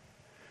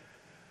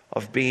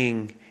of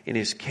being in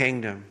His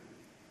kingdom.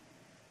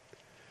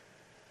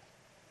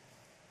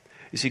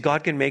 You see,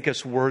 God can make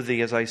us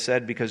worthy, as I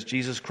said, because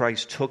Jesus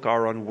Christ took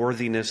our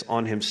unworthiness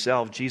on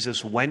Himself.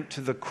 Jesus went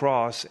to the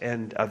cross,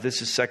 and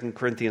this is 2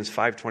 Corinthians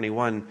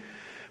 5:21.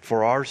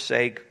 For our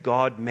sake,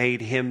 God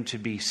made Him to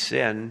be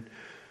sin,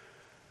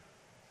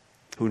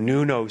 who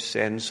knew no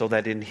sin, so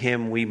that in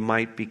Him we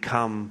might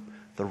become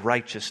the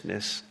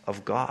righteousness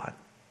of God.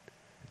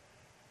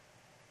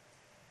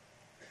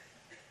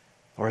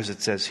 Or as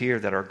it says here,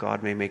 that our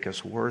God may make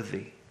us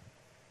worthy.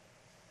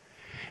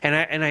 And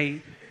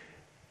I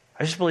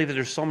just believe that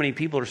there's so many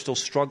people who are still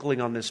struggling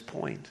on this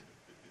point.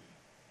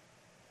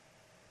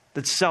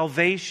 That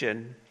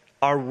salvation,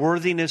 our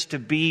worthiness to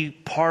be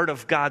part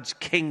of God's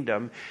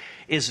kingdom,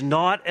 is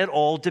not at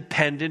all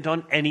dependent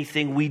on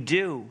anything we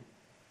do.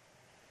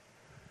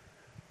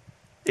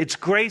 It's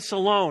grace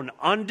alone,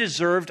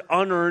 undeserved,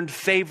 unearned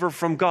favor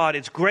from God.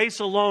 It's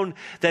grace alone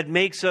that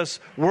makes us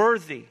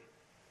worthy.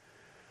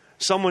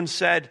 Someone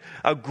said,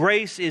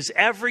 grace is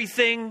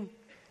everything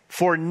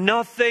for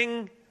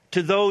nothing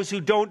to those who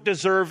don't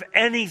deserve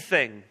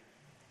anything.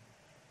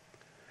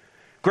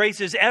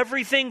 Grace is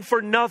everything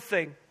for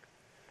nothing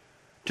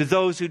to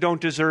those who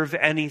don't deserve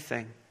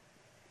anything.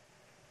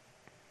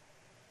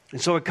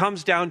 And so it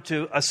comes down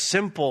to a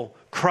simple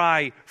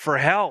cry for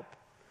help.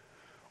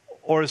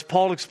 Or as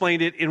Paul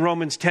explained it in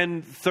Romans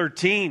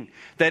 10:13,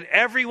 that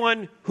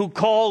everyone who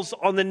calls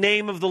on the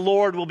name of the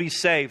Lord will be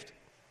saved.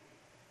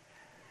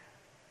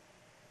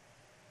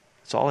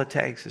 That's all it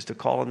takes, is to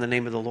call on the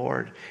name of the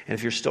Lord. And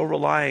if you're still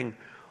relying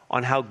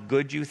on how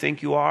good you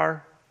think you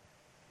are,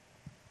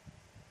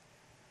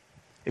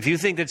 if you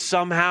think that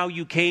somehow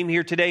you came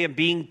here today and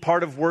being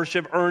part of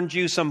worship earned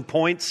you some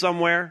points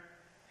somewhere,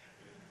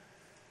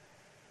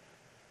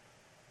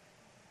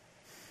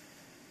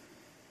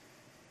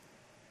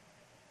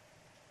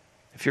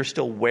 if you're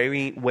still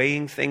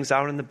weighing things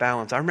out in the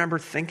balance. I remember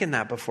thinking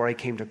that before I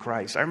came to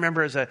Christ. I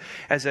remember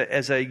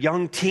as a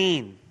young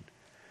teen,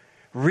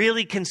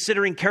 really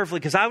considering carefully,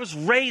 because I was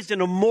raised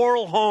in a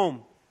moral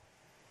home,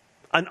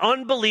 an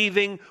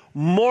unbelieving,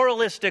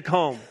 moralistic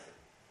home.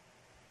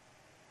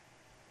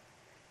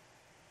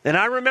 And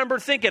I remember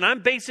thinking,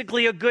 I'm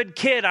basically a good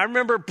kid. I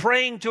remember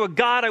praying to a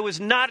God I was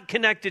not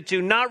connected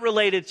to, not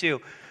related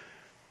to.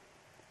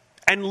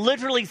 And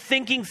literally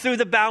thinking through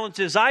the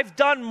balances. I've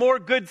done more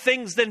good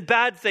things than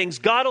bad things.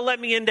 God will let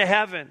me into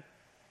heaven.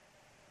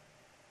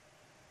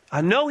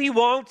 I know He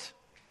won't.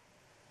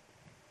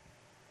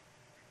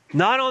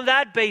 Not on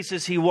that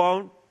basis He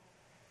won't.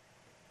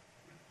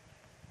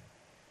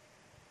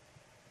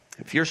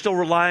 If you're still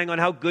relying on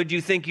how good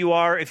you think you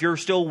are, if you're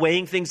still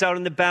weighing things out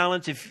in the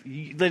balance,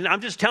 then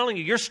I'm just telling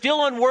you, you're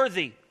still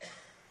unworthy.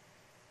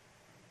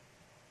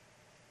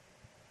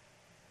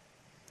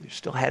 You're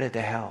still headed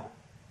to hell.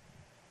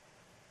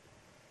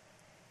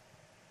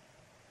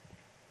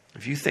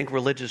 If you think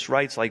religious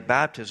rites like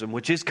baptism,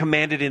 which is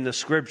commanded in the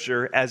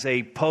Scripture as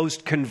a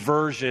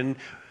post-conversion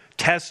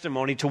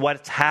testimony to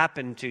what's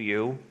happened to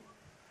you,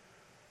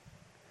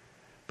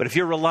 but if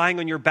you're relying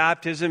on your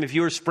baptism, if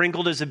you were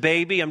sprinkled as a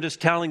baby, I'm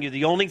just telling you,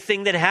 the only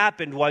thing that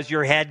happened was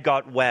your head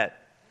got wet.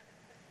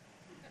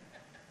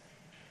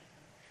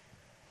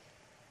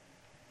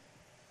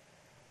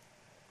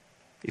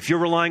 If you're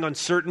relying on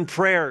certain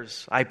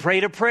prayers, I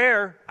prayed a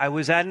prayer. I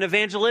was at an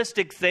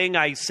evangelistic thing.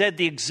 I said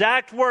the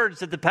exact words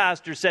that the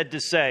pastor said to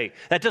say.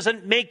 That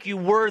doesn't make you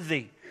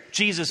worthy.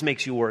 Jesus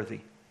makes you worthy.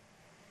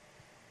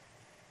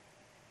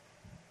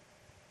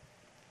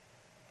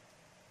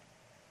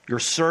 Your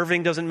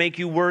serving doesn't make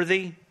you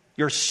worthy.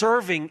 Your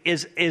serving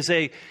is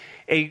a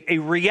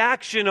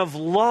reaction of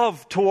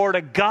love toward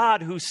a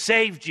God who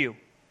saved you.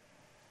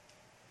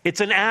 It's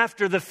an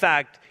after the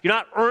fact. You're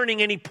not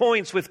earning any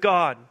points with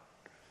God.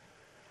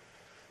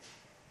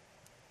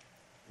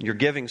 Your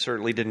giving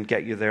certainly didn't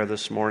get you there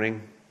this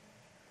morning.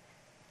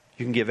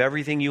 You can give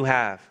everything you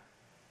have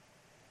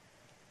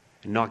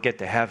and not get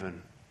to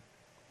heaven.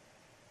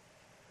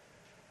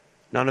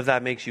 None of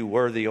that makes you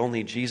worthy.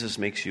 Only Jesus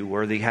makes you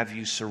worthy. Have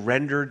you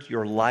surrendered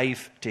your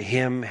life to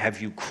Him?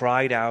 Have you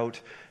cried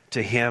out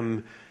to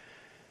Him,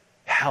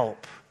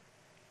 help?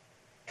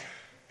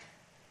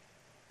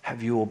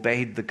 Have you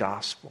obeyed the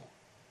gospel?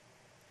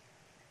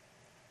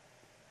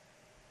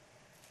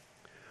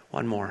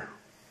 One more.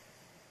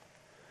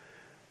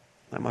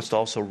 I must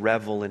also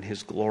revel in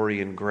His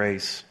glory and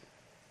grace.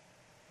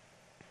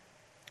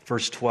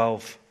 Verse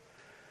 12.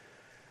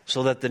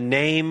 So that the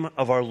name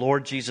of our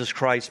Lord Jesus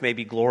Christ may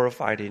be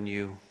glorified in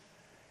you,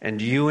 and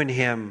you in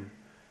Him.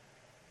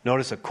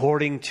 Notice,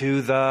 according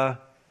to the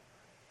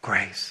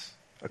grace.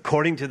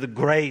 According to the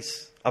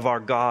grace of our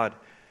God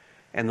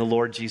and the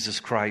Lord Jesus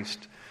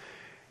Christ.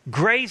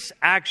 Grace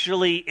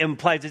actually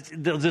implies,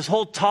 this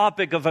whole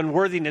topic of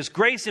unworthiness,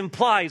 grace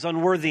implies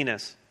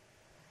unworthiness.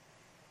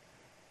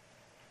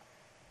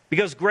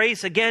 Because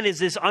grace, again, is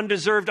this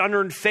undeserved,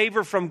 unearned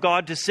favor from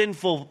God to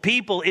sinful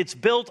people. It's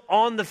built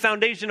on the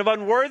foundation of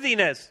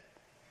unworthiness.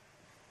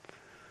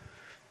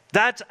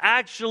 That's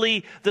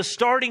actually the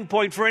starting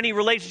point for any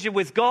relationship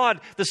with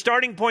God. The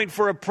starting point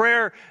for a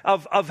prayer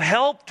of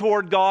help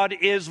toward God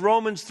is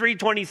Romans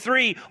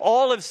 3:23.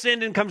 All have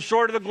sinned and come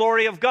short of the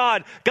glory of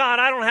God. God,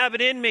 I don't have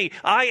it in me.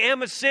 I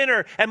am a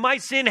sinner, and my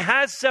sin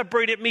has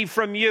separated me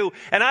from you,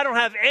 and I don't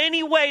have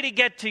any way to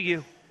get to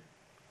you.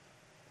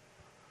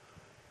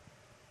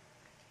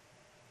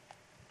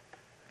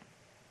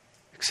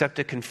 Except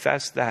to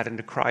confess that and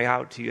to cry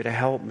out to you to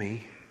help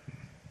me.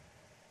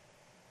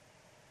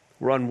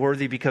 We're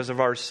unworthy because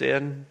of our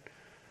sin.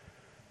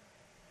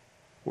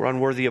 We're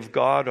unworthy of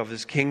God, of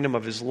His kingdom,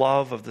 of His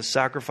love, of the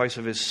sacrifice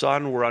of His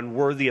Son. We're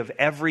unworthy of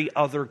every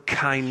other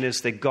kindness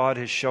that God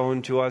has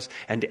shown to us.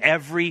 And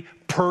every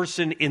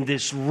person in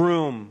this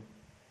room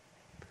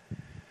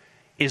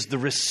is the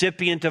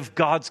recipient of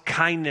God's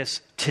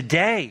kindness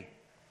today,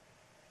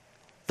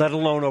 let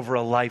alone over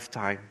a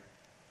lifetime.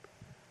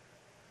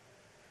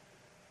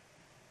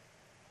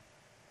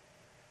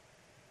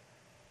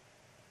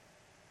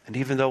 And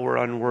even though we're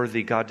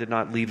unworthy, God did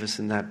not leave us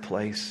in that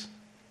place.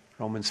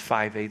 Romans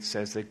 5:8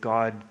 says that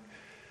God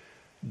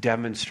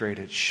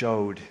demonstrated,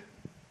 showed,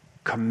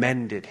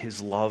 commended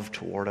His love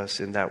toward us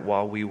in that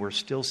while we were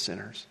still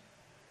sinners,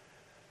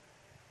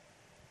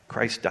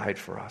 Christ died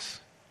for us.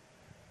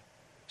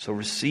 So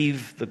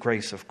receive the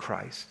grace of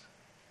Christ.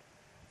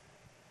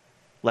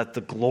 Let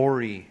the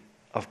glory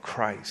of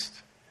Christ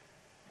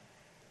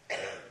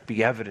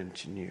be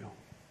evident in you.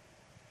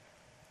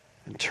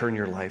 And turn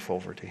your life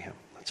over to Him.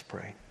 Let's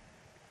pray.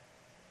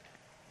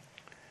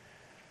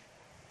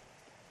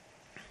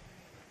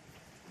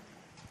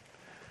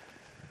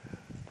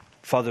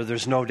 Father,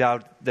 there's no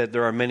doubt that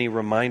there are many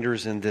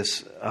reminders in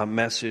this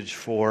message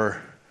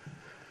for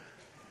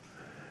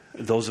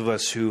those of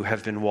us who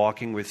have been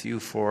walking with you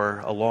for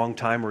a long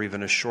time or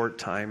even a short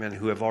time and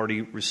who have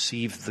already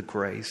received the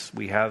grace.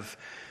 We have,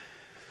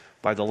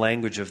 by the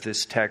language of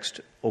this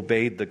text,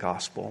 obeyed the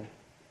gospel.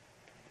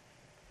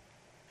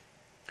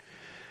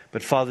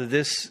 But Father,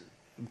 this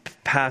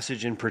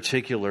passage in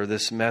particular,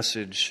 this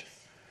message,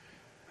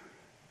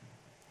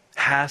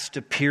 has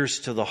to pierce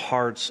to the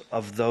hearts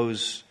of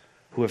those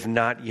who have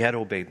not yet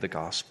obeyed the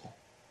gospel.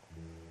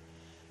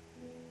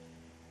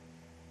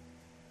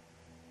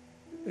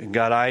 And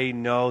God, I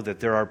know that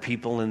there are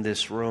people in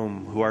this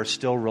room who are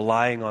still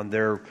relying on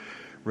their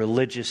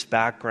religious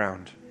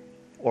background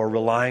or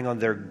relying on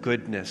their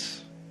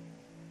goodness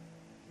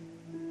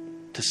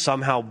to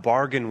somehow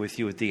bargain with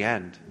you at the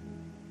end.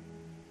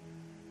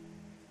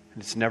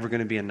 And it's never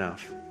going to be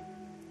enough.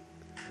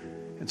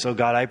 And so,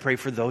 God, I pray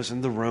for those in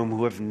the room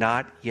who have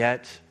not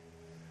yet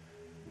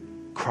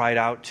cried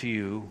out to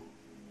you,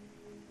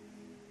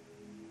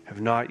 have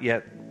not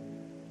yet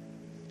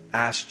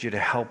asked you to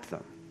help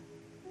them.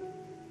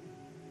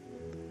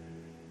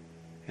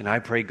 And I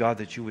pray, God,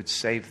 that you would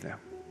save them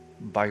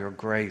by your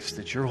grace,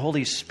 that your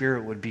Holy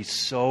Spirit would be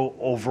so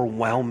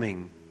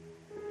overwhelming,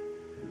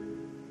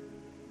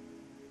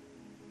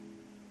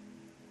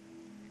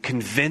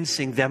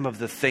 convincing them of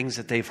the things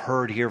that they've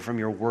heard here from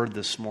your word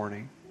this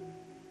morning.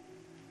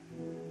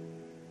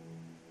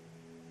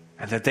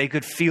 And that they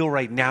could feel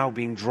right now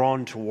being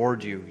drawn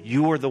toward you.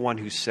 You are the one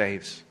who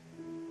saves.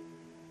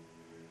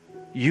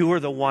 You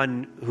are the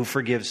one who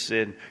forgives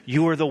sin.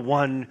 You are the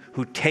one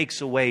who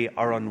takes away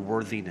our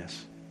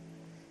unworthiness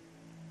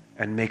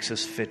and makes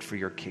us fit for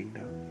your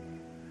kingdom.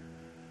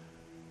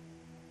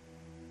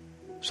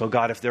 So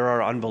God, if there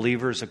are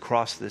unbelievers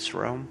across this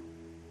room,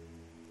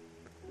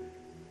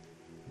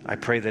 I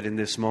pray that in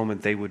this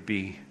moment they would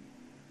be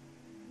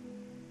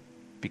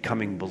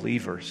becoming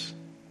believers,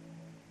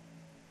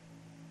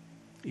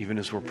 even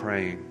as we're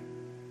praying.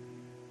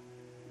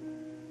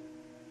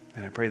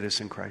 And I pray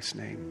this in Christ's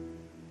name.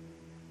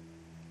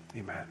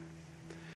 Amen.